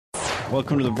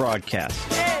Welcome to the broadcast.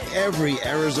 Every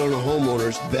Arizona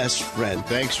homeowner's best friend.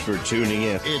 Thanks for tuning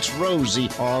in. It's Rosie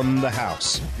On the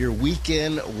House. your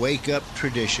weekend wake-up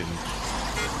tradition.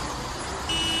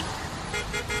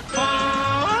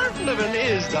 Farm living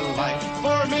is the life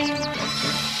for me.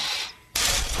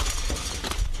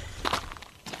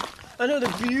 Another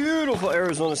beautiful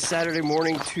Arizona Saturday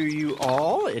morning to you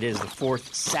all. It is the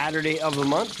fourth Saturday of the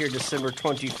month here, December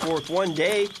 24th, one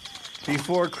day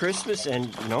before Christmas.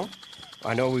 And,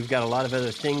 I know we've got a lot of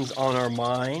other things on our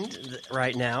mind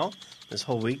right now. This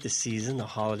whole week, the season, the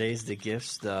holidays, the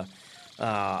gifts, the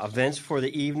events for the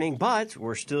evening. But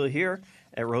we're still here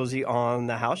at Rosie on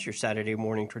the House, your Saturday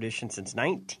morning tradition since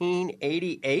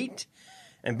 1988.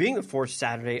 And being the fourth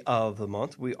Saturday of the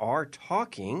month, we are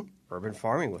talking urban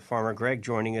farming with Farmer Greg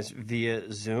joining us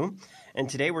via Zoom. And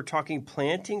today we're talking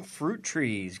planting fruit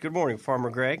trees. Good morning,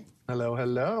 Farmer Greg. Hello,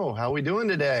 hello. How we doing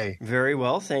today? Very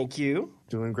well, thank you.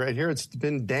 Doing great here. It's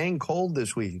been dang cold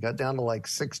this week. It got down to like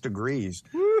 6 degrees.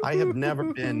 I have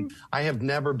never been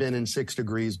in 6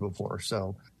 degrees before.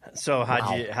 So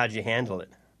how'd you handle it?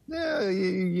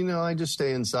 Yeah, I just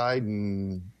stay inside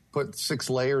and put 6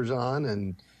 layers on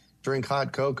and drink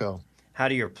hot cocoa. How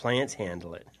do your plants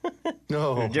handle it?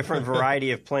 No, A different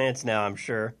variety of plants now, I'm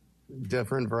sure.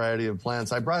 different variety of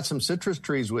plants. I brought some citrus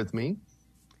trees with me,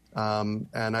 and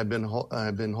I've been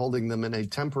holding them in a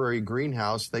temporary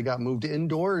greenhouse. They got moved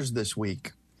indoors this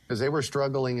week because they were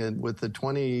struggling with the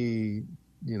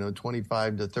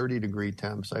 25 to 30 degree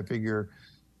temps. I figured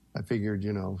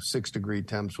 6 degree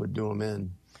temps would do them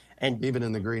in, and even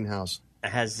in the greenhouse.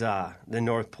 Has the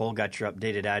North Pole got your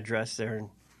updated address there in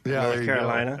North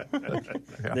Carolina?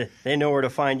 Yeah. They know where to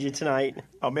find you tonight.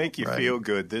 I'll make you feel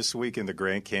good. This week in the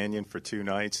Grand Canyon for 2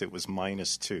 nights, it was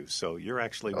 -2. So you're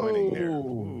actually winning there.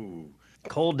 Ooh.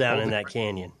 Cold down in that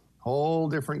canyon. Whole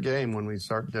different game when we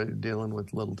start dealing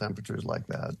with little temperatures like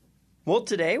that. Well,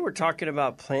 today we're talking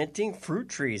about planting fruit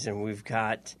trees, and we've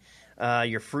got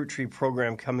your fruit tree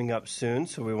program coming up soon.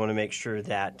 So we want to make sure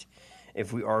that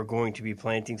if we are going to be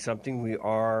planting something,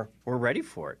 we're ready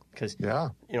for it. Because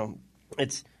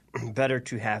it's better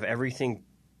to have everything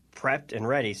prepped and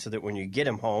ready so that when you get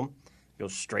them home, you'll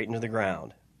straight into the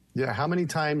ground. Yeah, how many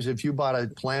times have you bought a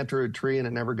plant or a tree and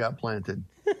it never got planted?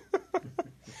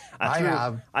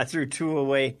 I threw 2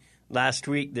 away last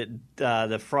week that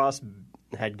the frost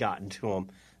had gotten to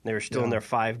them. They were still in their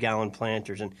 5-gallon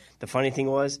planters. And the funny thing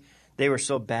was, they were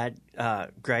so bad,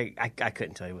 Greg, I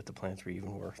couldn't tell you what the plants were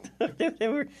even worth.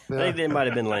 They might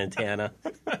have been lantana.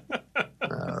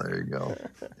 There you go.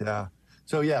 Yeah.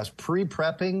 So, yes,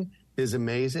 pre-prepping is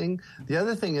amazing. The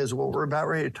other thing is what we're about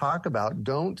ready to talk about.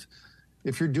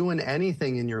 If you're doing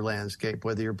anything in your landscape,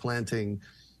 whether you're planting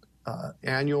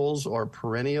annuals or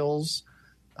perennials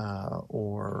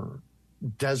or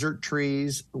desert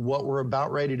trees, what we're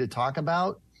about ready to talk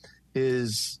about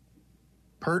is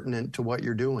pertinent to what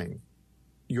you're doing.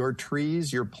 Your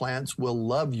trees, your plants will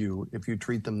love you if you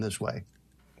treat them this way.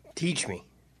 Teach me.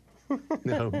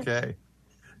 Okay.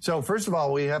 So first of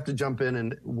all, we have to jump in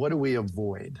and what do we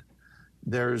avoid?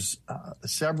 There's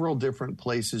several different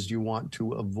places you want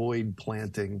to avoid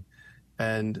planting.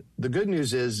 And the good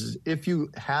news is if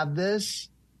you have this,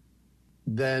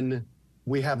 then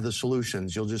we have the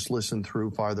solutions. You'll just listen through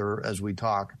farther as we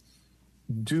talk.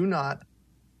 Do not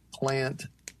plant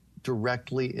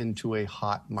directly into a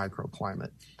hot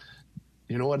microclimate.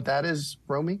 You know what that is,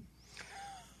 Romy?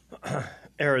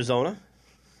 Arizona.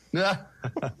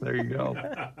 There you go.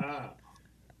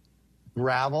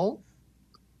 Gravel,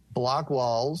 block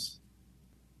walls,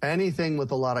 anything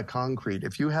with a lot of concrete.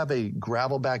 If you have a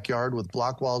gravel backyard with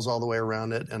block walls all the way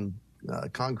around it and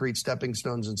concrete stepping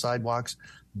stones and sidewalks,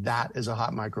 that is a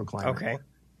hot microclimate. Okay.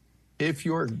 If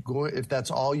that's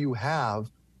all you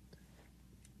have,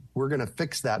 we're going to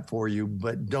fix that for you,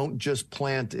 but don't just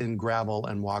plant in gravel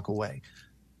and walk away.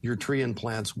 Your tree and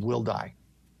plants will die.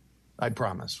 I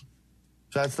promise.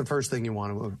 So that's the first thing you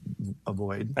want to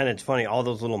avoid. And it's funny, all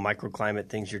those little microclimate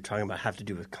things you're talking about have to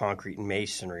do with concrete and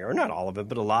masonry, or not all of it,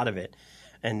 but a lot of it.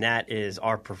 And that is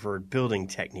our preferred building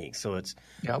technique. So it's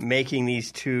making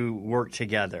these two work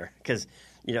together. Because,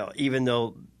 even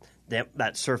though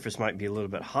that surface might be a little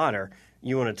bit hotter,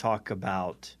 you want to talk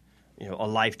about, a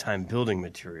lifetime building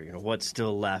material. What's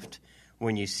still left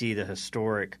when you see the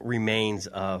historic remains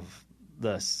of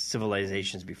the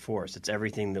civilizations before us. It's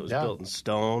everything that was built in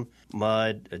stone,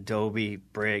 mud, adobe,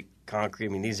 brick, concrete. I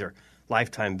mean, these are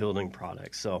lifetime building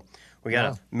products. So we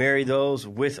got to marry those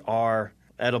with our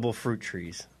edible fruit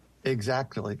trees.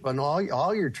 Exactly. And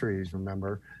all your trees,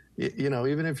 remember,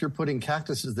 even if you're putting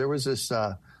cactuses, there was this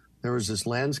There was this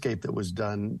landscape that was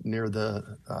done near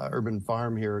the urban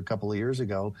farm here a couple of years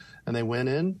ago, and they went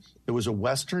in. It was a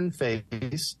western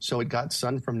face, so it got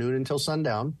sun from noon until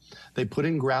sundown. They put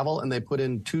in gravel, and they put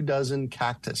in 24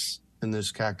 cactus in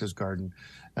this cactus garden.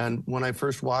 And when I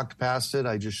first walked past it,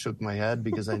 I just shook my head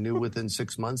because I knew within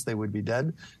 6 months they would be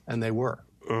dead, and they were.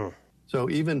 So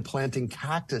even planting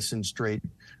cactus in straight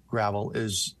gravel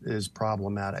is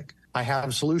problematic. I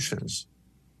have solutions.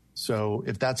 So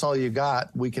if that's all you got,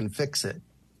 we can fix it.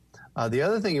 The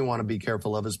other thing you want to be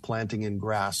careful of is planting in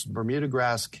grass. Bermuda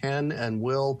grass can and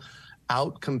will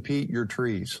outcompete your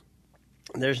trees.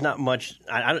 There's not much.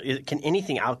 Can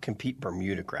anything outcompete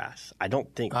Bermuda grass? I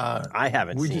don't think. I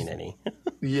haven't seen any.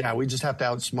 Yeah, we just have to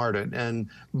outsmart it. And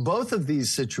both of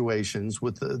these situations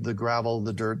with the gravel,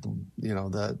 the dirt,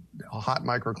 the hot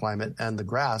microclimate and the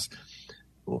grass,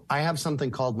 I have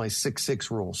something called my 6-6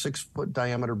 rule, 6-foot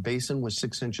diameter basin with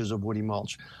 6 inches of woody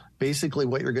mulch. Basically,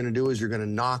 what you're going to do is you're going to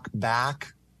knock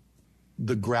back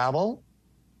the gravel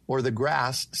or the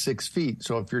grass 6 feet.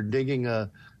 So if you're digging a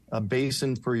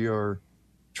basin for your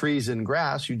trees and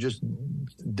grass, you just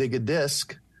dig a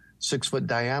disc, 6-foot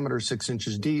diameter, 6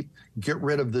 inches deep, get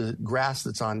rid of the grass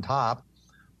that's on top,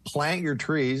 plant your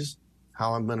trees,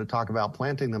 how I'm going to talk about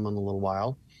planting them in a little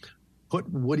while, put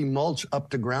woody mulch up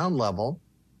to ground level,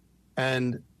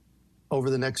 and over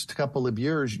the next couple of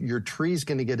years, your tree's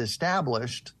going to get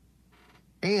established,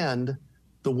 and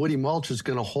the woody mulch is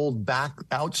going to hold back,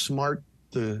 outsmart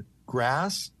the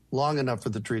grass long enough for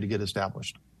the tree to get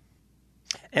established.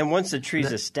 And once the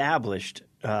tree's established,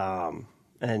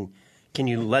 and can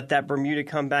you let that Bermuda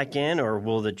come back in, or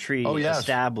will the tree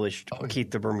established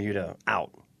keep the Bermuda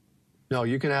out? No,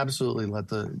 you can absolutely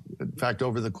in fact,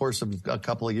 over the course of a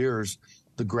couple of years,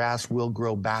 the grass will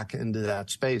grow back into that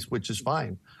space, which is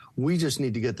fine. We just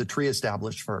need to get the tree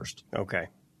established first. Okay.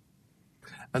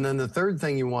 And then the third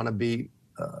thing you want to be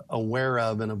aware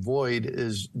of and avoid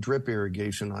is drip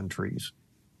irrigation on trees.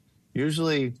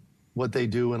 Usually what they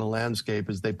do in a landscape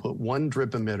is they put one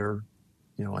drip emitter,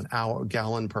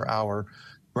 gallon per hour,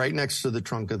 right next to the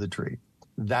trunk of the tree.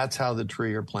 That's how the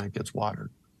tree or plant gets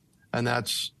watered. And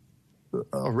that's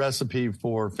a recipe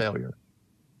for failure.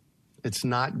 It's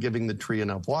not giving the tree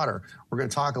enough water. We're going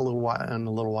to talk in a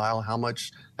little while how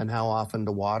much and how often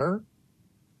to water,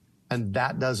 and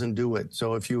that doesn't do it.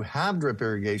 So if you have drip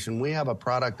irrigation, we have a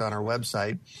product on our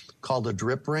website called a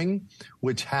drip ring,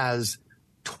 which has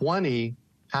 20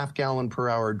 half-gallon per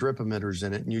hour drip emitters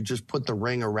in it, and you just put the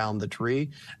ring around the tree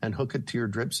and hook it to your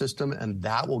drip system, and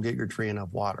that will get your tree enough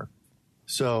water.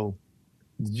 So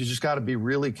you just got to be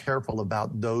really careful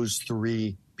about those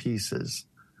three pieces.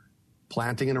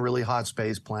 Planting in a really hot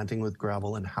space, planting with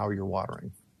gravel, and how you're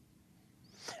watering.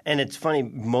 And it's funny,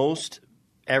 most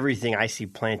everything I see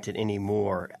planted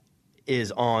anymore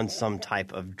is on some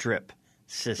type of drip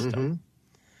system. Mm-hmm.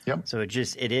 Yep. So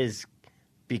it is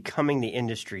becoming the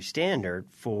industry standard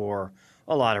for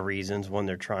a lot of reasons. One,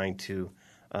 they're trying to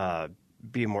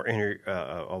be more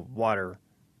water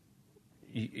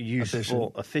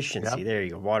useful efficiency. Yep. There you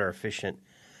go, water efficient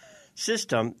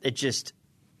system.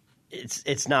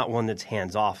 It's not one that's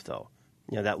hands off though.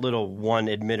 That little one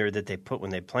emitter that they put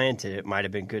when they planted it might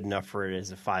have been good enough for it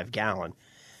as a 5-gallon,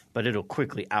 but it'll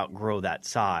quickly outgrow that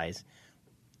size.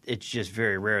 It's just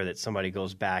very rare that somebody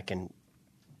goes back and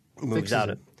moves out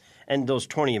it. And those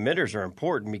 20 emitters are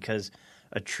important because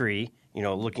a tree,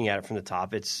 looking at it from the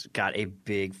top, it's got a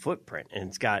big footprint and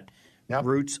it's got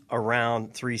roots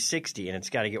around 360, and it's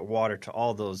got to get water to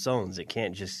all those zones. It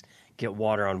can't just get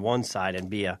water on one side and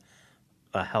be a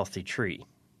healthy tree.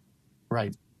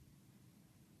 Right.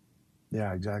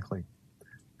 Yeah, exactly.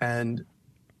 And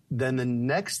then the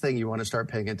next thing you want to start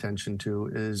paying attention to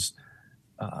is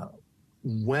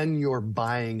when you're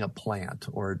buying a plant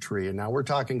or a tree. And now we're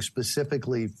talking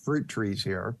specifically fruit trees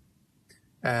here.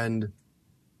 And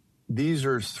these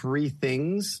are 3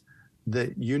 things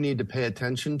that you need to pay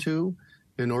attention to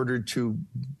in order to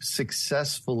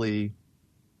successfully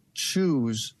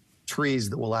choose trees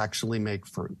that will actually make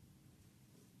fruit.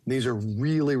 These are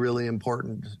really, really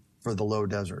important for the low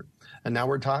desert. And now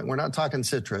we're not talking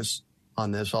citrus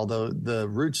on this, although the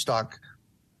rootstock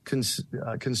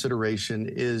consideration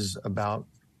is about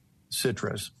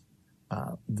citrus.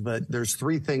 But there's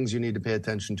 3 things you need to pay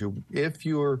attention to. If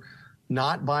you're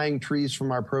not buying trees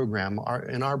from our program,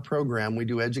 in our program, we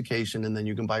do education, and then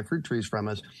you can buy fruit trees from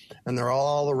us, and they're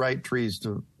all the right trees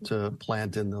to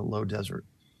plant in the low desert.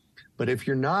 But if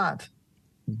you're not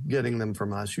getting them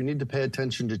from us, you need to pay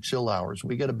attention to chill hours.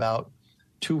 We get about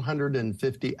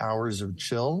 250 hours of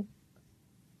chill.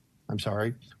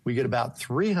 We get about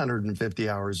 350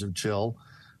 hours of chill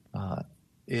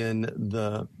in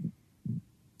the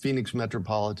Phoenix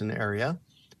metropolitan area.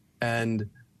 And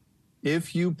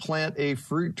if you plant a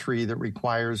fruit tree that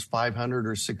requires 500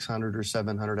 or 600 or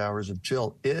 700 hours of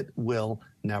chill, it will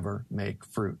never make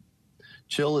fruit.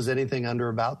 Chill is anything under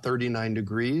about 39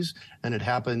 degrees, and it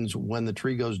happens when the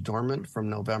tree goes dormant from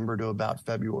November to about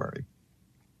February.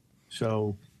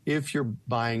 So if you're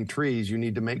buying trees, you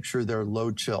need to make sure they're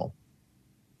low chill.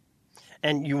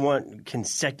 And you want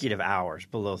consecutive hours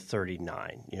below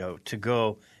 39, to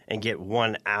go and get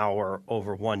 1 hour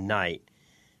over one night,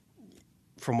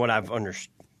 from what I've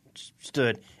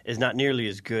understood, is not nearly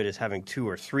as good as having 2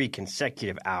 or 3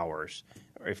 consecutive hours,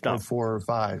 or if not 4 or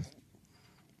 5.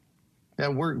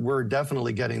 And we're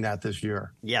definitely getting that this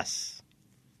year. Yes.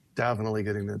 Definitely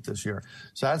getting that this year.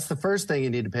 So that's the first thing you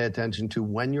need to pay attention to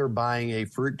when you're buying a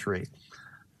fruit tree.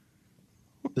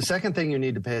 The second thing you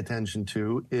need to pay attention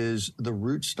to is the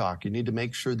rootstock. You need to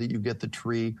make sure that you get the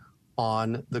tree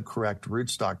on the correct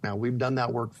rootstock. Now, we've done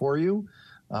that work for you.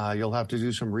 You'll have to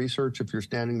do some research if you're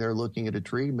standing there looking at a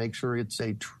tree. Make sure it's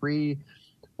a tree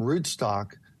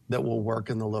rootstock that will work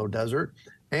in the low desert.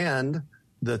 And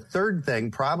the third thing,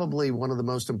 probably one of the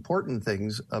most important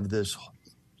things of this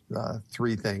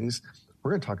 3 things,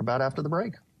 we're going to talk about after the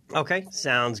break. Okay,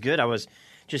 sounds good.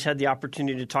 Just had the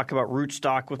opportunity to talk about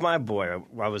rootstock with my boy.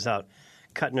 I was out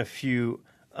cutting a few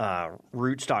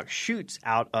rootstock shoots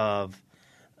out of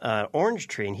an orange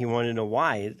tree, and he wanted to know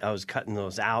why I was cutting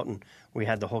those out, and we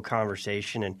had the whole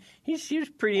conversation, and he was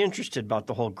pretty interested about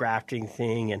the whole grafting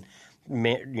thing and,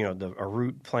 a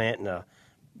root plant and a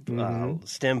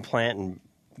stem plant and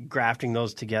grafting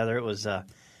those together. It was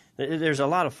there's a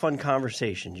lot of fun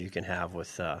conversations you can have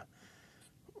with your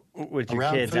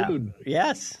around kids. Food.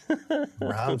 Yes.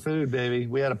 Around food, baby.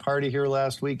 We had a party here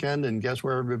last weekend, and guess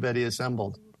where everybody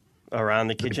assembled? Around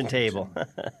the kitchen table.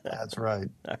 That's right.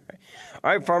 All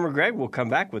right, Farmer Greg, we'll come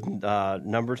back with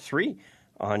number 3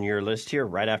 on your list here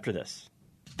right after this.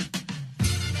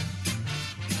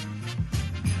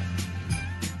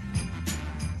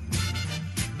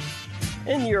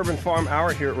 In the Urban Farm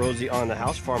Hour here at Rosie on the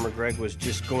House, Farmer Greg was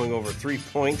just going over 3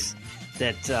 points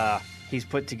that he's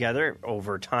put together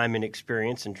over time and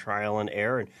experience and trial and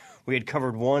error. And we had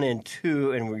covered 1 and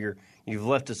 2, and you've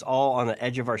left us all on the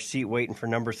edge of our seat waiting for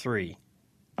number 3.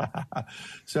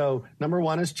 So number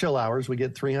 1 is chill hours. We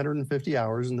get 350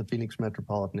 hours in the Phoenix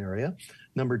metropolitan area.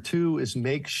 Number 2 is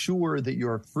make sure that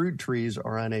your fruit trees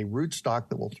are on a rootstock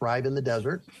that will thrive in the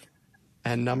desert.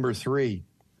 And number 3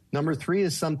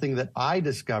 is something that I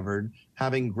discovered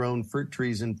having grown fruit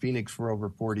trees in Phoenix for over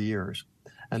 40 years.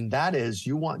 And that is,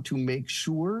 you want to make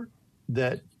sure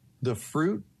that the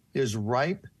fruit is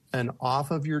ripe and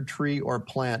off of your tree or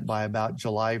plant by about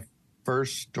July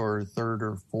 1st or 3rd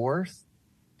or 4th.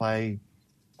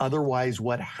 Otherwise,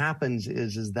 what happens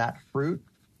is that fruit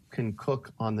can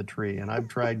cook on the tree. And I've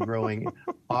tried growing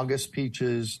August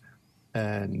peaches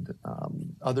and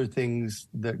other things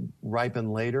that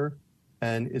ripen later,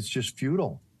 and it's just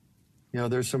futile.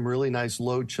 There's some really nice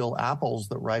low chill apples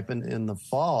that ripen in the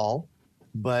fall,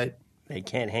 but they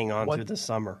can't hang on through the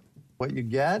summer. What you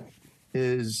get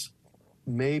is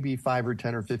maybe 5 or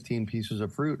 10 or 15 pieces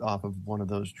of fruit off of one of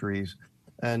those trees,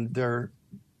 and they're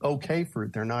okay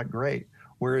fruit. They're not great.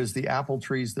 Whereas the apple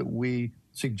trees that we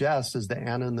suggest, as the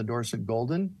Anna and the Dorset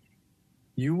Golden,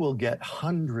 you will get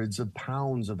hundreds of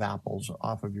pounds of apples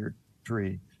off of your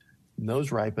tree. And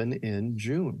those ripen in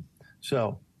June.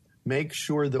 So make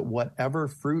sure that whatever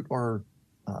fruit or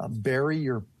berry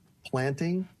you're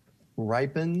planting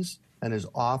ripens and is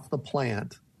off the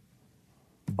plant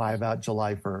by about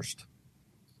July 1st.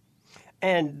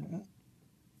 And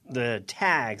the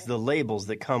tags, the labels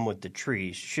that come with the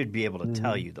trees should be able to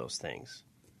tell you those things.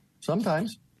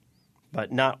 Sometimes.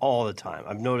 But not all the time.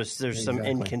 I've noticed there's some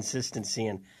inconsistency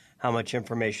in how much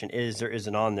information is or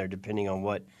isn't on there depending on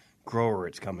what grower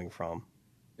it's coming from.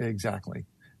 Exactly.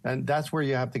 And that's where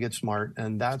you have to get smart.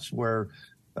 And that's where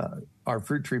our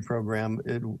fruit tree program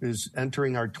is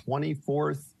entering our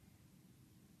 24th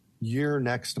year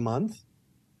next month,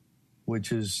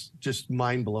 which is just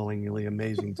mind-blowingly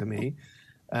amazing to me.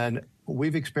 And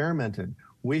we've experimented.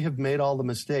 We have made all the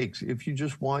mistakes. If you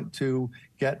just want to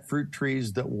get fruit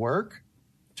trees that work,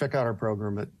 check out our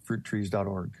program at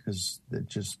fruittrees.org because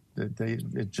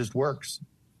it just works.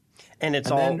 And it's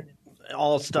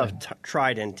all stuff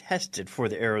tried and tested for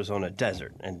the Arizona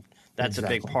desert, and that's a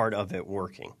big part of it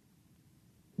working.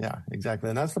 Yeah, exactly.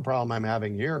 And that's the problem I'm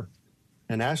having here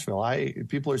in Asheville.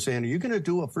 People are saying, are you going to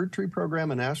do a fruit tree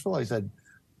program in Asheville? I said,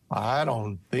 I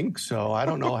don't think so. I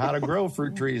don't know how to grow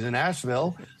fruit trees in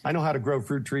Asheville. I know how to grow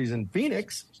fruit trees in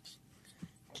Phoenix.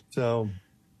 So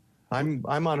I'm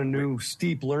on a new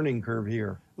steep learning curve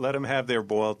here. Let them have their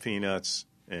boiled peanuts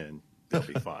and they'll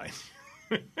be fine.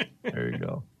 There you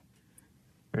go.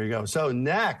 There you go. So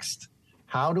next,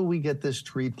 how do we get this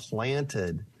tree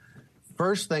planted?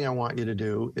 First thing I want you to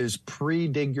do is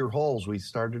pre-dig your holes. We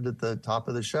started at the top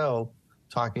of the show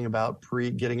talking about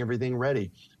getting everything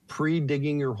ready.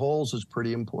 Pre-digging your holes is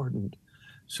pretty important.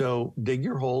 So dig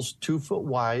your holes 2 foot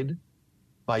wide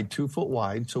by 2 foot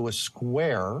wide, so a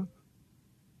square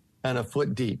and a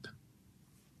foot deep.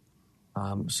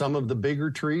 Some of the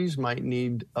bigger trees might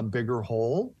need a bigger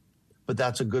hole, but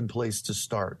that's a good place to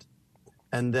start.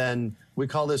 And then we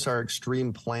call this our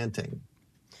extreme planting.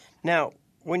 Now,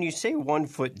 when you say 1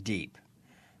 foot deep,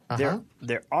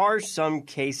 there are some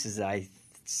cases I've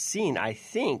seen, I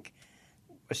think,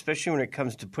 especially when it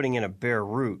comes to putting in a bare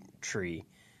root tree,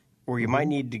 where you might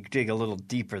need to dig a little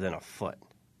deeper than a foot.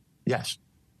 Yes.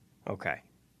 Okay.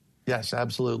 Yes,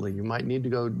 absolutely. You might need to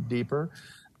go deeper.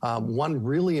 One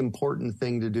really important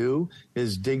thing to do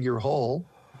is dig your hole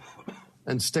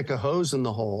and stick a hose in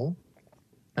the hole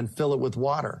and fill it with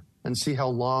water and see how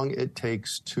long it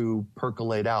takes to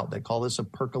percolate out. They call this a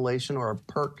percolation or a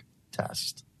perk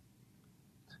test.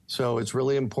 So it's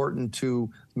really important to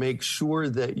make sure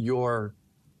that your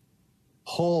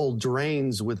hole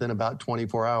drains within about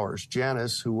 24 hours.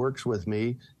 Janice, who works with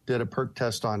me, did a perk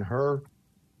test on her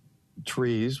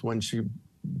trees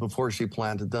before she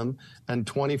planted them, and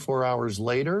 24 hours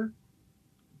later,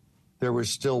 there was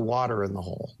still water in the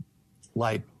hole,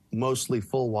 like mostly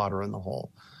full water in the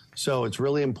hole. So it's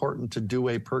really important to do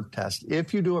a perk test.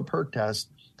 If you do a perk test,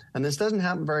 and this doesn't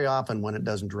happen very often when it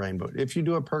doesn't drain, but if you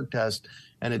do a perk test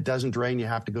and it doesn't drain, you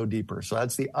have to go deeper. So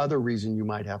that's the other reason you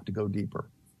might have to go deeper.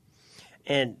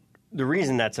 And the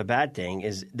reason that's a bad thing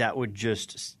is that would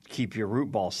just keep your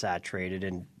root ball saturated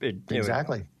and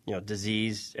Exactly. It would,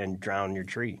 disease and drown your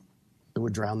tree. It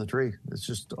would drown the tree. It's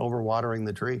just overwatering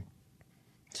the tree.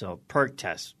 So perk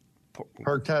test.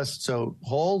 Perk test. So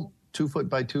hole 2 foot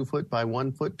by 2 foot by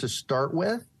 1 foot to start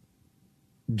with.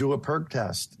 Do a perk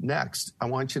test. Next, I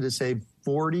want you to save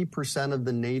 40% of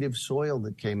the native soil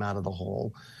that came out of the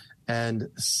hole. And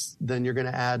then you're going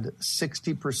to add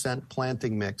 60%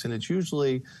 planting mix. And it's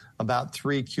usually about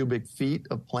 3 cubic feet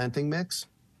of planting mix,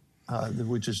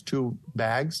 which is 2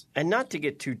 bags. And not to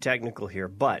get too technical here,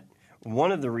 but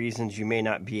one of the reasons you may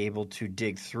not be able to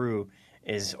dig through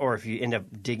is, or if you end up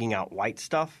digging out white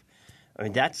stuff, I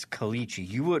mean, that's caliche.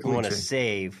 You wouldn't want to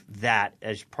save that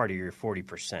as part of your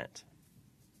 40%.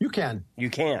 You can. You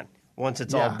can. Once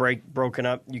it's all broken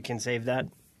up, you can save that?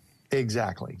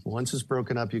 Exactly. Once it's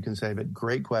broken up, you can save it.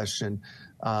 Great question.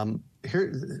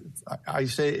 Here, I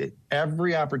say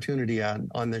every opportunity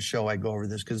on this show, I go over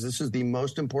this because this is the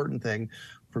most important thing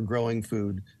for growing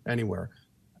food anywhere.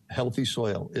 Healthy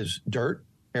soil is dirt,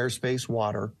 airspace,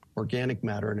 water, organic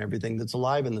matter, and everything that's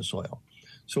alive in the soil.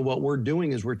 So what we're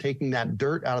doing is we're taking that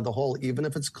dirt out of the hole, even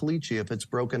if it's caliche, if it's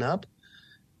broken up,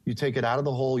 you take it out of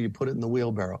the hole, you put it in the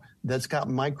wheelbarrow. That's got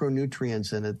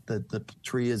micronutrients in it that the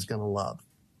tree is going to love.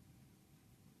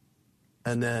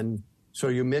 And then, so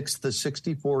you mix the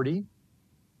 60-40,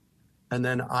 and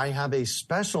then I have a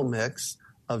special mix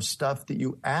of stuff that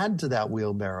you add to that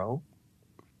wheelbarrow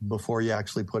before you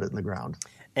actually put it in the ground.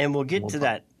 And we'll get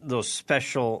to those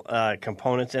special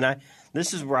components. And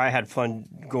this is where I had fun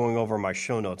going over my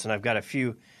show notes. And I've got a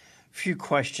few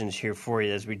questions here for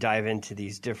you as we dive into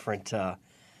these different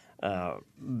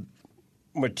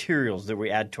materials that we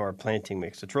add to our planting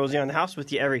mix. It's Rosie on the House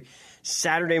with you every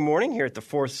Saturday morning here at the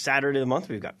 4th Saturday of the month.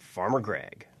 We've got Farmer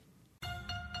Greg.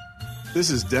 This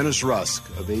is Dennis Rusk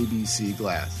of ABC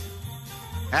Glass.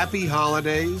 Happy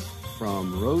holidays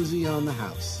from Rosie on the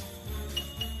House.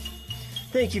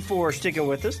 Thank you for sticking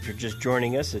with us. If you're just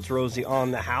joining us, it's Rosie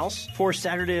on the House. 4th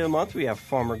Saturday of the month, we have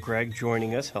Farmer Greg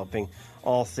joining us, helping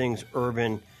all things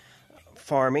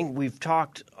farming. We've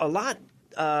talked a lot,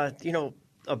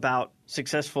 about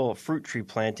successful fruit tree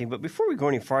planting. But before we go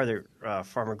any farther,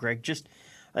 Farmer Greg, just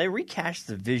recast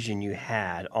the vision you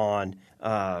had on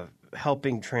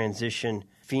helping transition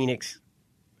Phoenix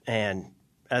and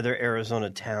other Arizona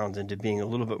towns into being a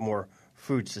little bit more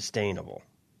food sustainable.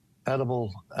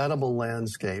 Edible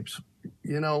landscapes.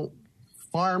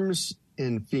 Farms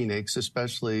in Phoenix,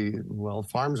 especially,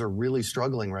 farms are really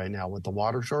struggling right now with the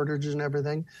water shortages and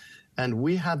everything. And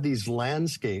we have these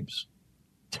landscapes,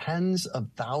 tens of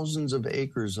thousands of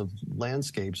acres of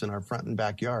landscapes in our front and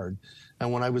backyard.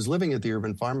 And when I was living at the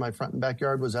urban farm, my front and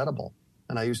backyard was edible.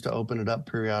 And I used to open it up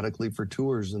periodically for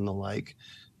tours and the like.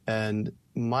 And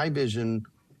my vision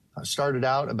started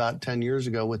out about 10 years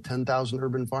ago with 10,000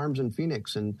 urban farms in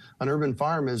Phoenix. And an urban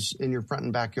farm is in your front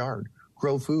and backyard.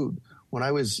 Grow food. When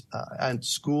I was at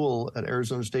school at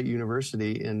Arizona State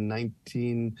University in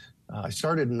I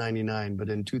started in 99, but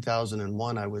in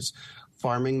 2001, I was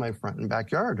farming my front and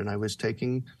backyard, and I was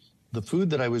taking the food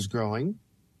that I was growing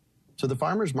to the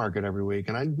farmer's market every week.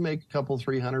 And I'd make a couple,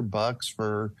 $300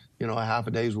 for, a half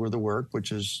a day's worth of work,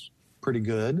 which is pretty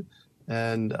good.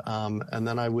 And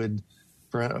then I would,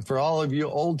 for all of you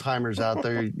old timers out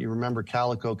there, you remember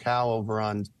Calico Cow over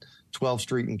on 12th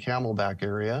Street in Camelback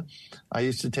area. I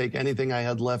used to take anything I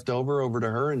had left over to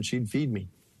her, and she'd feed me.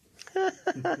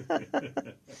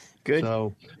 Good.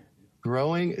 So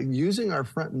using our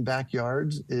front and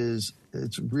backyards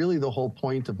it's really the whole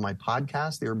point of my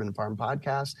podcast, the Urban Farm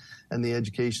Podcast, and the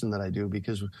education that I do,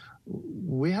 because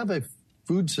we have a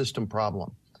food system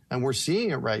problem, and we're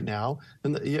seeing it right now.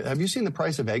 And have you seen the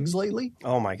price of eggs lately?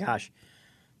 Oh my gosh.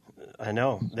 I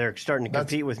know. They're starting to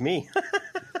compete with me.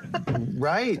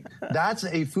 Right. That's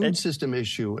a food system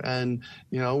issue. And,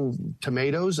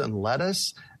 tomatoes and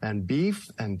lettuce and beef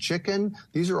and chicken,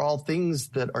 these are all things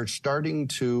that are starting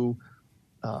to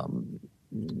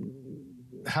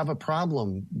have a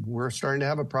problem. We're starting to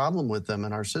have a problem with them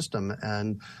in our system.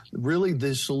 And really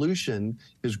the solution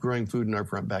is growing food in our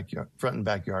front and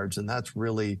backyards. And that's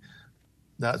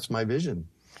my vision,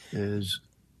 is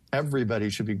everybody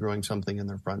should be growing something in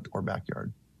their front or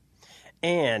backyard.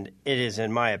 And it is,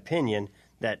 in my opinion,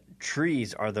 that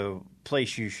trees are the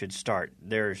place you should start.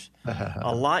 There's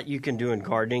a lot you can do in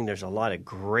gardening. There's a lot of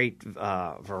great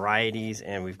varieties,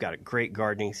 and we've got a great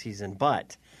gardening season.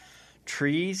 But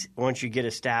trees, once you get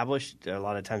established, a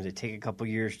lot of times they take a couple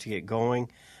years to get going.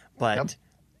 But,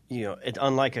 it's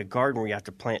unlike a garden where you have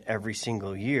to plant every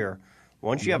single year.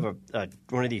 Once you have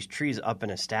one of these trees up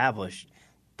and established,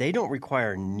 they don't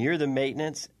require near the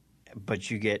maintenance, but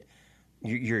you get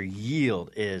your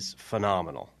yield is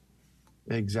phenomenal.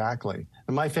 Exactly.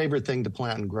 And my favorite thing to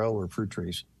plant and grow are fruit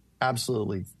trees.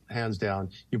 Absolutely, hands down.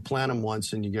 You plant them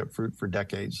once and you get fruit for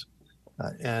decades.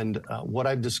 And what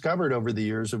I've discovered over the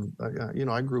years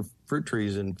I grew fruit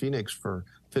trees in Phoenix for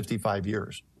 55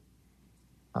 years.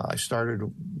 I started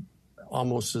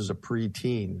almost as a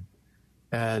preteen.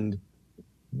 And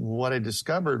what I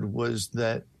discovered was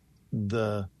that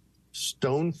the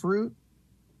stone fruit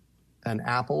and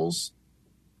apples,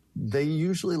 they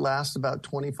usually last about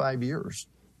 25 years.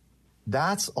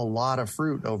 That's a lot of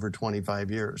fruit over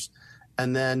 25 years.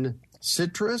 And then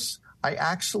citrus, I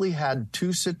actually had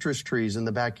 2 citrus trees in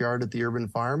the backyard at the urban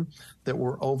farm that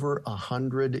were over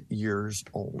 100 years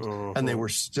old, and they were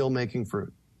still making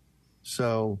fruit.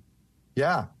 So,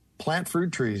 yeah, plant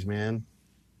fruit trees, man.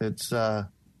 It's a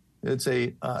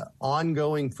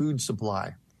ongoing food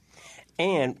supply.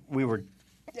 And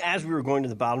as we were going to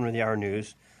the bottom of the hour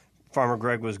news, Farmer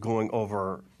Greg was going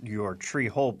over your tree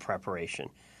hole preparation.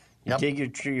 You dig your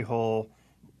tree hole,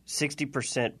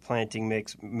 60% planting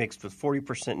mix mixed with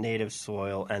 40% native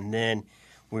soil, and then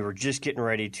we were just getting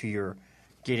ready to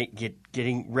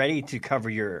getting ready to cover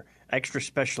your extra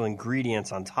special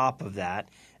ingredients on top of that,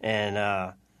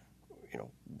 and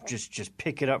just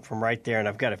pick it up from right there. And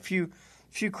I've got a few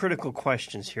critical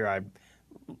questions here I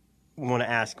want to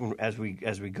ask as we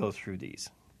go through these.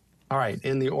 All right.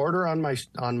 In the order on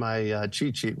my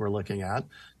cheat sheet we're looking at,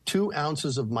 2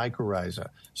 ounces of mycorrhiza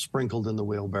sprinkled in the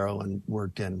wheelbarrow and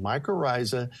worked in.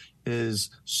 Mycorrhiza is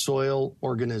soil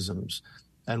organisms.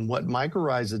 And what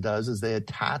mycorrhiza does is they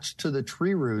attach to the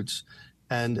tree roots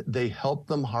and they help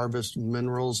them harvest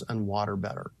minerals and water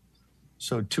better.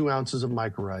 So 2 ounces of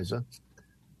mycorrhiza,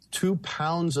 2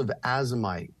 pounds of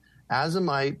azomite.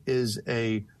 Azomite is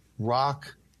a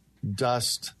rock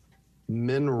dust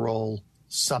mineral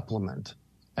supplement,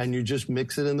 and you just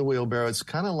mix it in the wheelbarrow. It's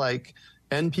kind of like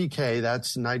NPK,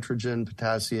 that's nitrogen,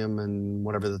 potassium, and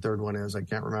whatever the third one is. I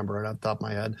can't remember it off the top of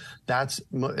my head. That's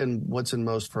what's in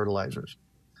most fertilizers.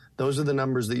 Those are the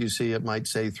numbers that you see. It might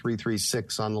say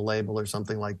 336 on the label or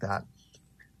something like that.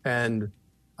 And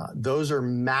those are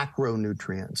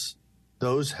macronutrients.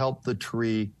 Those help the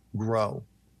tree grow.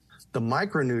 The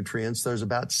micronutrients, there's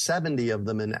about 70 of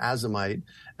them in azomite,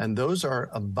 and those are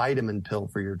a vitamin pill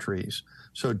for your trees.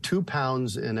 So 2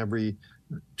 pounds in every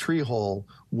tree hole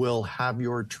will have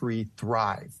your tree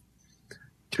thrive.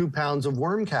 2 pounds of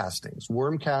worm castings.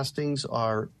 Worm castings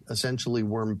are essentially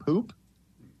worm poop,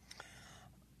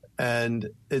 and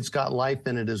it's got life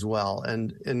in it as well.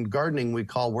 And in gardening, we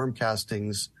call worm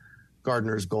castings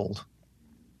gardener's gold.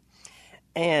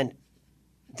 And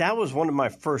that was one of my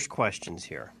first questions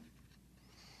here.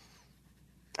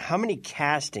 How many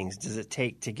castings does it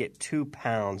take to get 2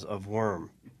 pounds of worm?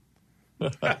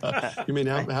 You mean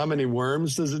how many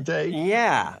worms does it take?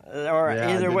 Yeah,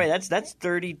 either way, that's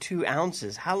 32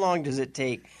 ounces. How long does it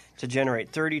take to generate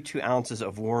 32 ounces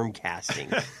of worm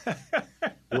castings?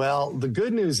 Well, the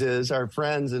good news is our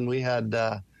friends, and we had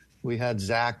We had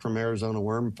Zach from Arizona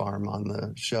Worm Farm on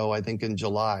the show, I think in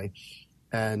July.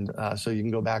 And so you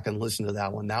can go back and listen to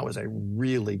that one. That was a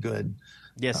really good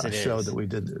show that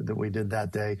we did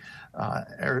that day.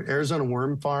 Arizona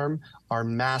Worm Farm are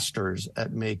masters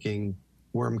at making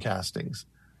worm castings.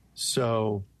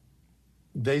 So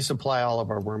they supply all of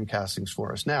our worm castings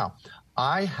for us. Now,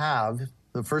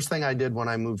 the first thing I did when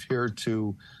I moved here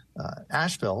to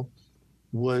Asheville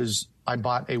was I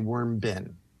bought a worm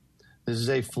bin. This is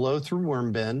a flow-through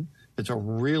worm bin. It's a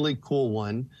really cool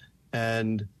one.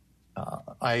 And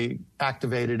I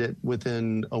activated it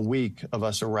within a week of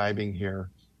us arriving here,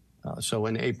 so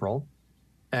in April.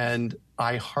 And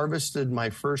I harvested my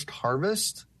first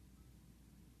harvest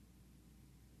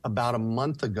about a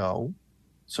month ago,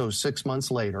 so 6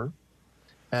 months later.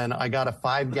 And I got a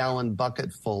 5-gallon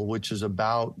bucket full, which is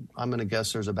about, I'm going to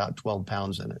guess there's about 12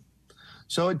 pounds in it.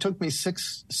 So it took me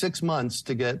six months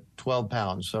to get 12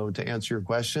 pounds. So to answer your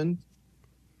question,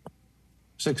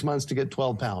 6 months to get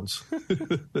 12 pounds.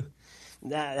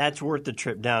 That's worth the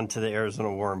trip down to the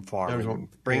Arizona Worm Farm.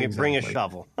 Bring a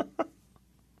shovel.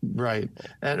 Right.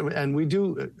 And we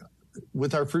do,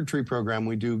 with our fruit tree program,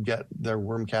 we do get their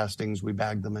worm castings. We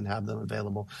bag them and have them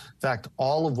available. In fact,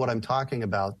 all of what I'm talking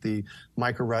about, the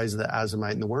mycorrhiza, the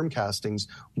azomite, and the worm castings,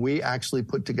 we actually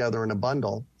put together in a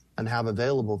bundle and have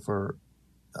available for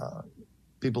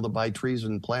people that buy trees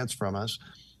and plants from us.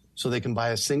 So they can buy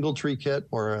a single tree kit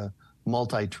or a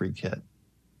multi-tree kit.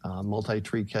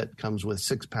 Multi-tree kit comes with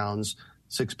 6 pounds,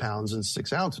 and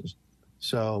 6 ounces.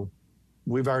 So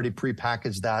we've already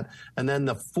prepackaged that. And then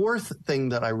the fourth thing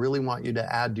that I really want you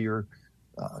to add to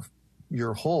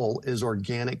your whole is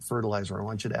organic fertilizer. I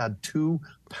want you to add 2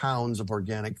 pounds of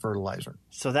organic fertilizer.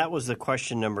 So that was the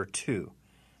question number 2.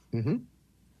 Mm-hmm.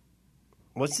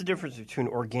 What's the difference between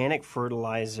organic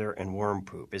fertilizer and worm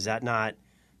poop? Is that not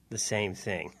the same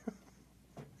thing?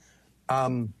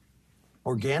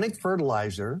 Organic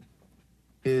fertilizer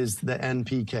is the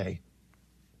NPK.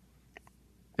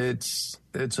 It's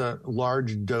a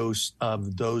large dose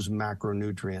of those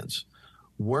macronutrients.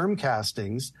 Worm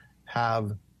castings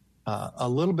have a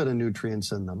little bit of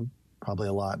nutrients in them, probably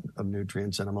a lot of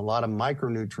nutrients in them, a lot of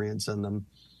micronutrients in them,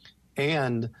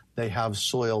 and they have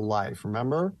soil life.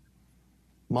 Remember?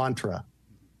 Mantra.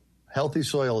 Healthy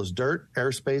soil is dirt,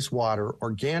 airspace, water,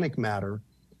 organic matter,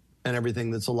 and everything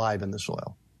that's alive in the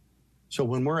soil. So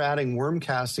when we're adding worm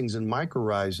castings and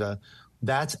mycorrhiza,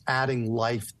 that's adding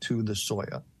life to the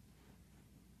soil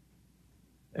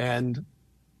and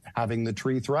having the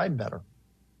tree thrive better.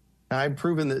 And I've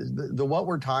proven that what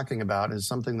we're talking about is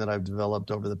something that I've developed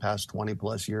over the past 20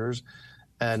 plus years.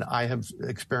 And I have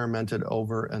experimented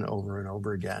over and over and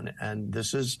over again. And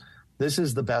this is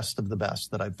the best of the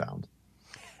best that I've found.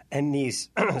 And these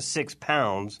 6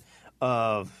 pounds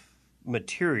of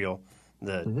material,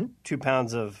 the 2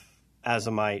 pounds of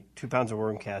azomite, 2 pounds of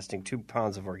worm casting, 2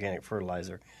 pounds of organic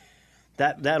fertilizer,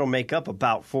 that'll make up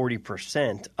about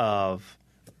 40% of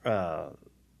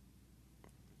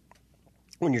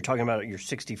when you're talking about your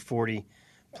 60-40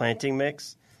 planting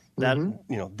mix.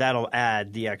 That'll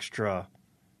add the extra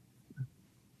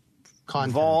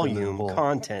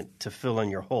content to fill in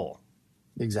your hole.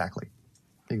 Exactly.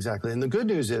 And the good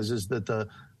news is that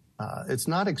it's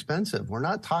not expensive. We're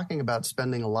not talking about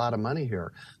spending a lot of money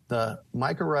here. The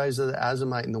mycorrhiza, the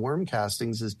azomite, and the worm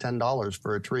castings is $10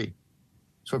 for a tree.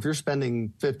 So if you're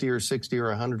spending $50 or $60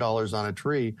 or $100 on a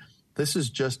tree, this is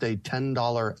just a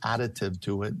 $10 additive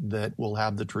to it that will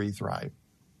have the tree thrive.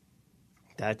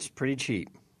 That's pretty cheap.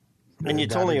 And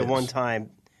it's only a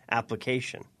one-time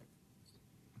application.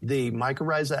 The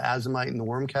mycorrhiza, azomite, and the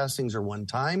worm castings are one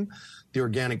time. The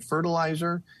organic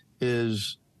fertilizer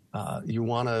is you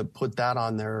want to put that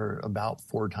on there about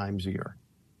 4 times a year.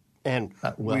 And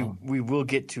we will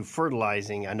get to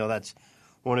fertilizing. I know that's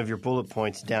one of your bullet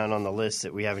points down on the list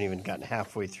that we haven't even gotten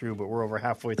halfway through, but we're over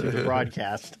halfway through the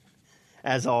broadcast,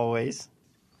 as always.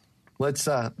 Let's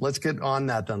get on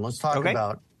that then. Let's talk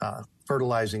about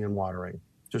fertilizing and watering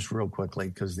just real quickly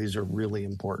because these are really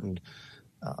important.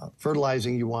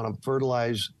 Fertilizing, you want to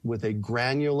fertilize with a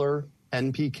granular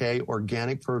NPK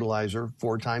organic fertilizer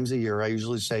 4 times a year. I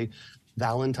usually say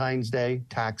Valentine's Day,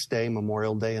 Tax Day,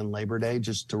 Memorial Day, and Labor Day,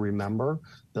 just to remember.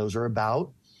 Those are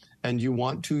about. And you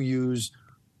want to use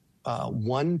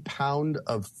 1 pound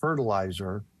of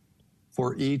fertilizer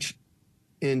for each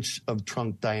inch of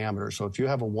trunk diameter. So if you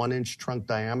have a 1-inch trunk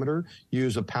diameter,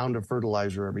 use a pound of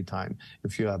fertilizer every time.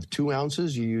 If you have 2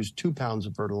 ounces, you use 2 pounds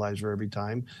of fertilizer every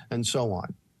time, and so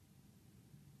on.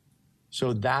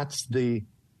 So that's the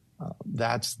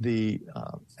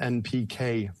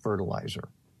NPK fertilizer.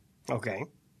 Okay.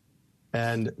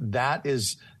 And that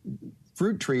is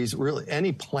fruit trees, really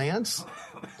any plants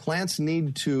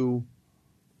need to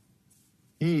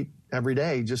eat every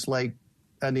day, just like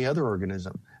any other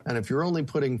organism. And if you're only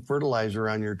putting fertilizer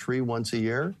on your tree once a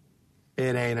year,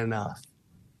 it ain't enough.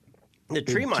 The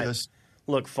tree might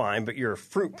look fine, but your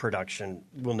fruit production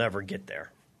will never get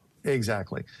there.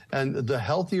 Exactly. And the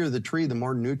healthier the tree, the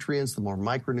more nutrients, the more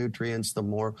micronutrients,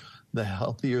 the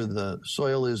healthier the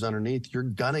soil is underneath, you're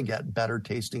going to get better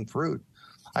tasting fruit.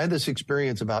 I had this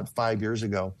experience about 5 years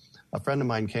ago. A friend of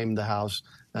mine came to the house,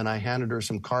 and I handed her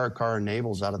some cara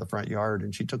navels out of the front yard,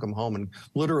 and she took them home and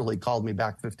literally called me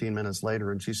back 15 minutes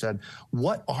later, and she said,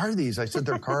 "What are these?" I said,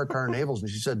 "They're cara navels." And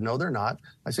she said, "No, they're not."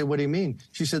 I said, "What do you mean?"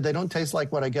 She said, "They don't taste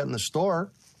like what I get in the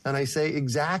store." And I say,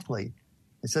 "Exactly."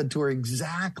 I said to her,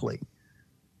 "Exactly."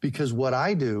 Because what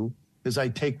I do is I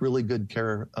take really good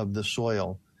care of the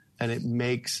soil, and it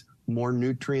makes more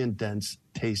nutrient-dense,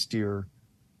 tastier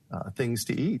things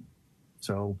to eat.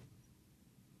 So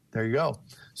there you go.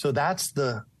 So that's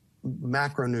the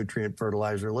macronutrient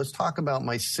fertilizer. Let's talk about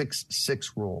my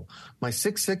 6-6 rule. My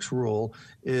 6-6 rule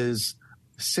is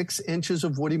 6 inches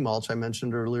of woody mulch, I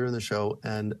mentioned earlier in the show,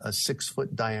 and a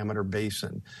 6-foot diameter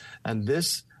basin. And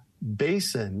this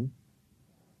basin,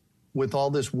 with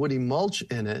all this woody mulch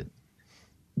in it,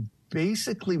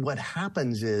 basically what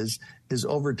happens is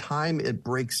over time it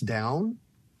breaks down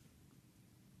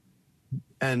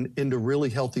and into really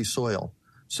healthy soil.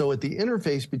 So at the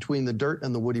interface between the dirt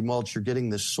and the woody mulch, you're getting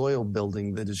this soil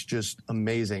building that is just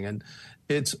amazing. And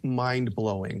it's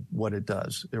mind-blowing what it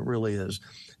does. It really is.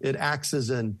 It acts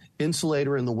as an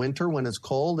insulator in the winter when it's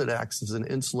cold. It acts as an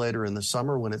insulator in the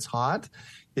summer when it's hot.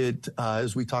 It,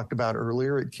 as we talked about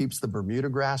earlier, it keeps the Bermuda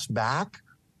grass back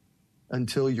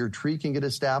until your tree can get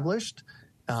established.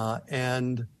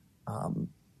 And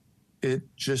it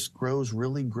just grows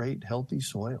really great, healthy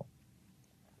soil.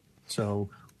 So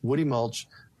woody mulch,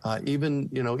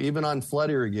 even on flood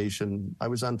irrigation, I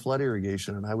was on flood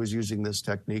irrigation and I was using this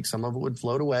technique. Some of it would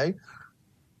float away,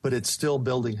 but it's still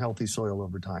building healthy soil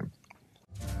over time.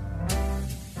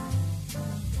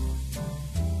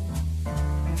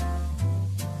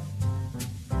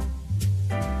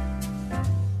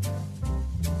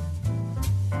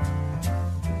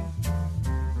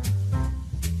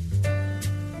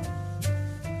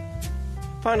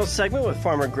 Final segment with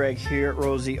Farmer Greg here at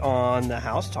Rosie on the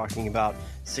House, talking about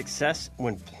success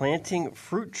when planting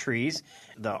fruit trees.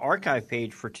 The archive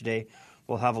page for today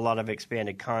will have a lot of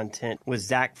expanded content with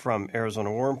Zach from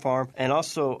Arizona Worm Farm, and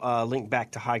also link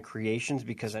back to High Creations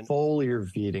because foliar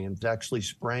feeding. It's actually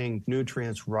spraying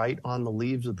nutrients right on the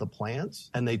leaves of the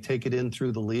plants, and they take it in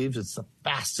through the leaves. It's the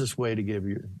fastest way to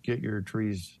get your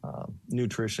trees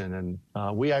nutrition.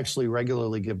 And we actually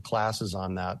regularly give classes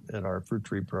on that at our fruit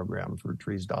tree program,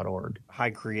 fruittrees.org. High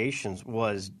Creations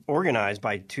was organized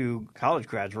by 2 college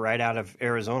grads right out of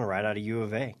Arizona, right out of U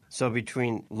of A. So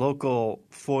between local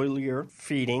foliar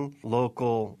feeding,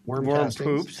 local worm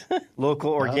poops,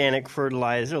 local organic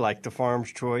fertilizer like the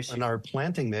Farm's Choice. And our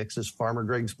planting mix is Farmer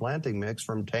Greg's planting mix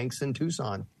from tanks in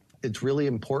Tucson. It's really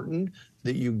important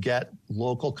that you get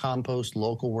local compost,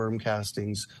 local worm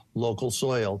castings, local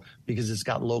soil, because it's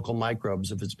got local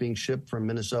microbes. If it's being shipped from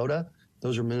Minnesota,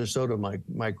 those are Minnesota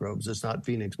microbes. It's not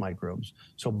Phoenix microbes.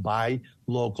 So buy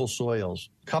local soils.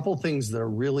 A couple things that are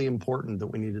really important that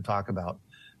we need to talk about.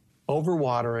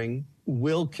 Overwatering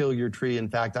will kill your tree. In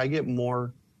fact, I get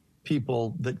more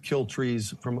people that kill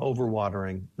trees from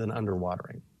overwatering than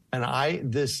underwatering.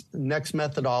 And this next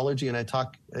methodology, and I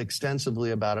talk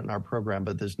extensively about it in our program,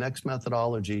 but this next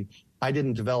methodology I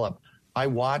didn't develop. I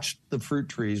watched the fruit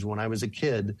trees when I was a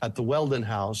kid at the Weldon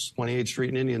House, 28th Street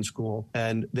and Indian School,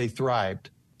 and they thrived.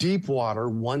 Deep water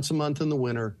once a month in the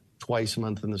winter, twice a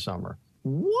month in the summer.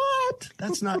 What?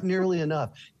 That's not nearly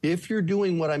enough. If you're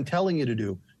doing what I'm telling you to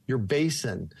do, your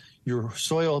basin, your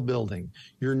soil building,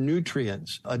 your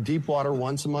nutrients, a deep water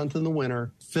once a month in the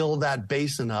winter, fill that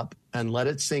basin up and let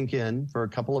it sink in for a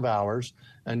couple of hours,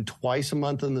 and twice a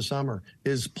month in the summer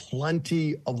is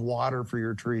plenty of water for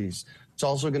your trees. It's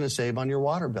also going to save on your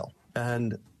water bill.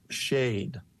 And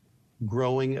shade,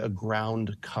 growing a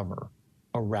ground cover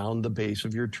around the base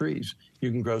of your trees.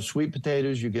 You can grow sweet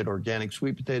potatoes. You get organic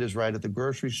sweet potatoes right at the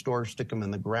grocery store, stick them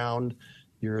in the ground.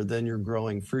 You're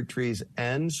growing fruit trees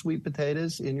and sweet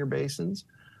potatoes in your basins.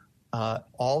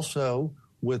 Also,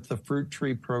 with the fruit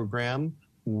tree program,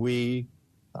 we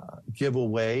give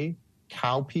away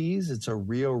cowpeas. It's a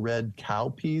Rio Red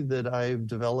cowpea that I've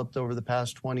developed over the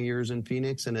past 20 years in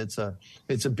Phoenix, and it's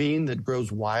a bean that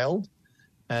grows wild,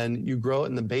 and you grow it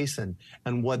in the basin.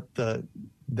 And what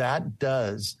that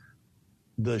does,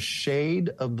 the shade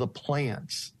of the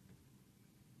plants,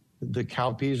 the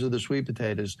cowpeas or the sweet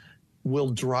potatoes,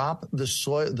 will drop the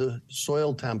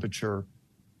soil temperature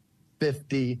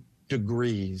 50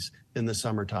 degrees in the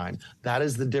summertime. That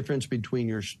is the difference between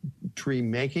your tree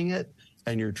making it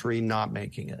and your tree not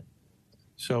making it.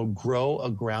 So grow a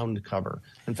ground cover.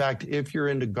 In fact, if you're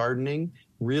into gardening,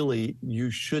 really, you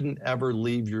shouldn't ever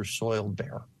leave your soil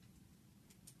bare.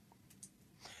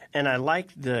 And I like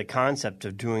the concept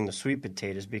of doing the sweet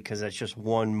potatoes because that's just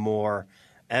one more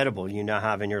edible you now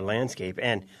have in your landscape.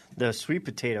 And the sweet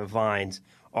potato vines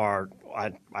are,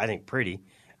 I think, pretty,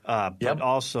 but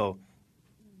also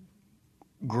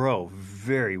grow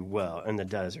very well in the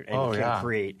desert and can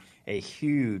create a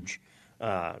huge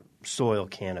soil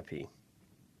canopy.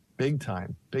 Big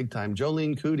time, big time.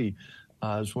 Jolene Cootie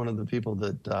is one of the people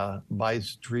that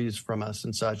buys trees from us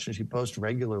and such, and she posts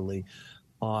regularly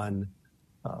on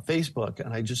Facebook.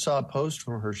 And I just saw a post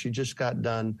from her. She just got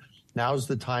done. Now's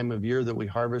the time of year that we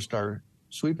harvest our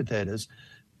sweet potatoes,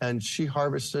 and she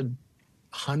harvested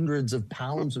hundreds of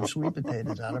pounds of sweet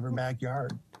potatoes out of her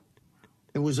backyard.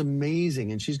 It was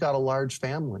amazing, and she's got a large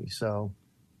family, so.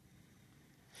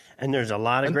 And there's a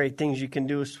lot of great things you can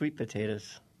do with sweet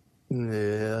potatoes.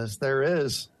 Yes, there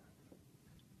is.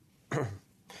 All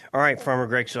right, Farmer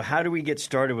Greg, so how do we get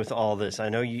started with all this? I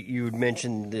know you had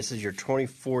mentioned this is your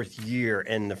 24th year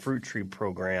in the fruit tree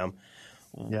program.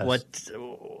 Yes.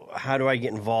 How do I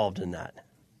get involved in that?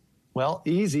 Well,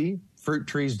 easy,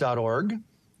 fruittrees.org. You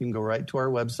can go right to our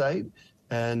website,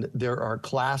 and there are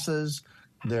classes,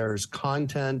 there's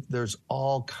content, there's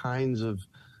all kinds of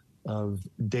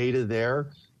data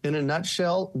there. In a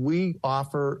nutshell, we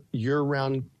offer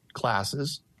year-round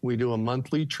classes. We do a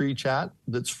monthly tree chat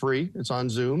that's free. It's on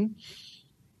Zoom.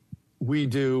 We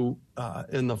do,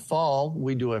 in the fall,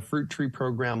 we do a fruit tree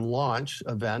program launch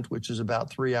event, which is about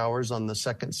 3 hours on the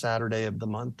second Saturday of the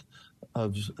month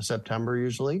of September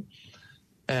usually.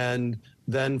 And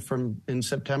then in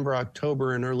September,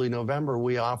 October, and early November,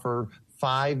 we offer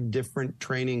 5 different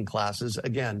training classes.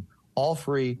 Again, all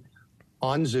free,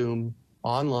 on Zoom,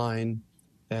 online,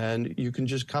 and you can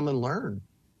just come and learn.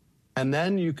 And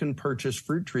then you can purchase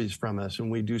fruit trees from us.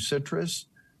 And we do citrus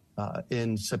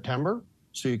in September.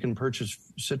 So you can purchase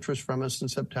citrus from us in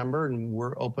September. And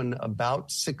we're open about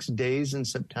 6 days in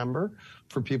September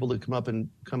for people to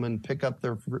come and pick up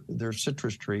their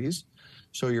citrus trees.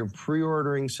 So you're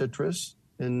pre-ordering citrus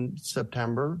in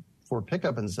September for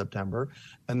pickup in September.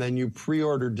 And then you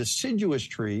pre-order deciduous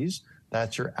trees.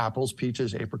 That's your apples,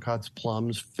 peaches, apricots,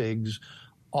 plums, figs,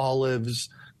 olives,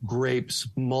 grapes,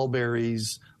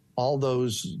 mulberries, all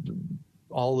those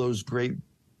great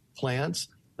plants.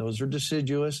 Those are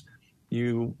deciduous.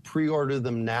 You pre-order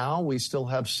them now. We still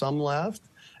have some left.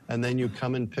 And then you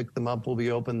come and pick them up. We'll be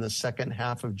open the second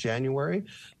half of January.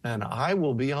 And I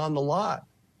will be on the lot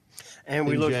and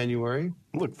we January.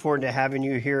 Look forward to having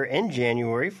you here in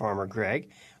January, Farmer Greg.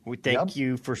 We thank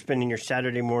you for spending your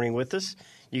Saturday morning with us.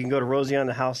 You can go to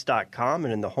rosieonthehouse.com,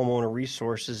 and in the homeowner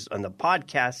resources on the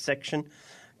podcast section,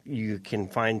 you can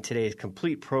find today's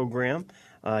complete program.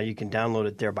 You can download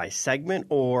it there by segment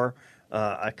or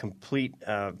a complete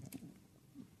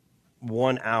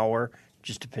 1 hour,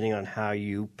 just depending on how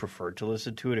you prefer to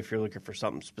listen to it. If you're looking for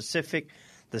something specific,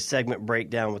 the segment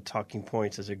breakdown with talking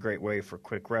points is a great way for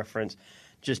quick reference.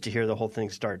 Just to hear the whole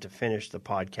thing start to finish, the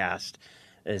podcast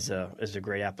is a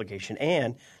great application.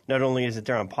 And not only is it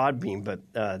there on Podbean, but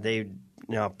they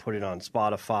now put it on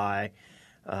Spotify,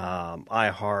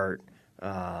 iHeart,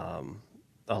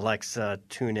 Alexa,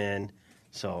 TuneIn.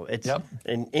 So it's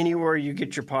and anywhere you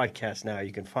get your podcast now,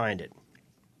 you can find it.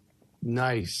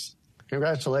 Nice.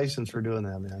 Congratulations for doing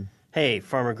that, man. Hey,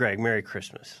 Farmer Greg, Merry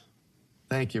Christmas.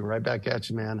 Thank you. Right back at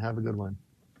you, man. Have a good one.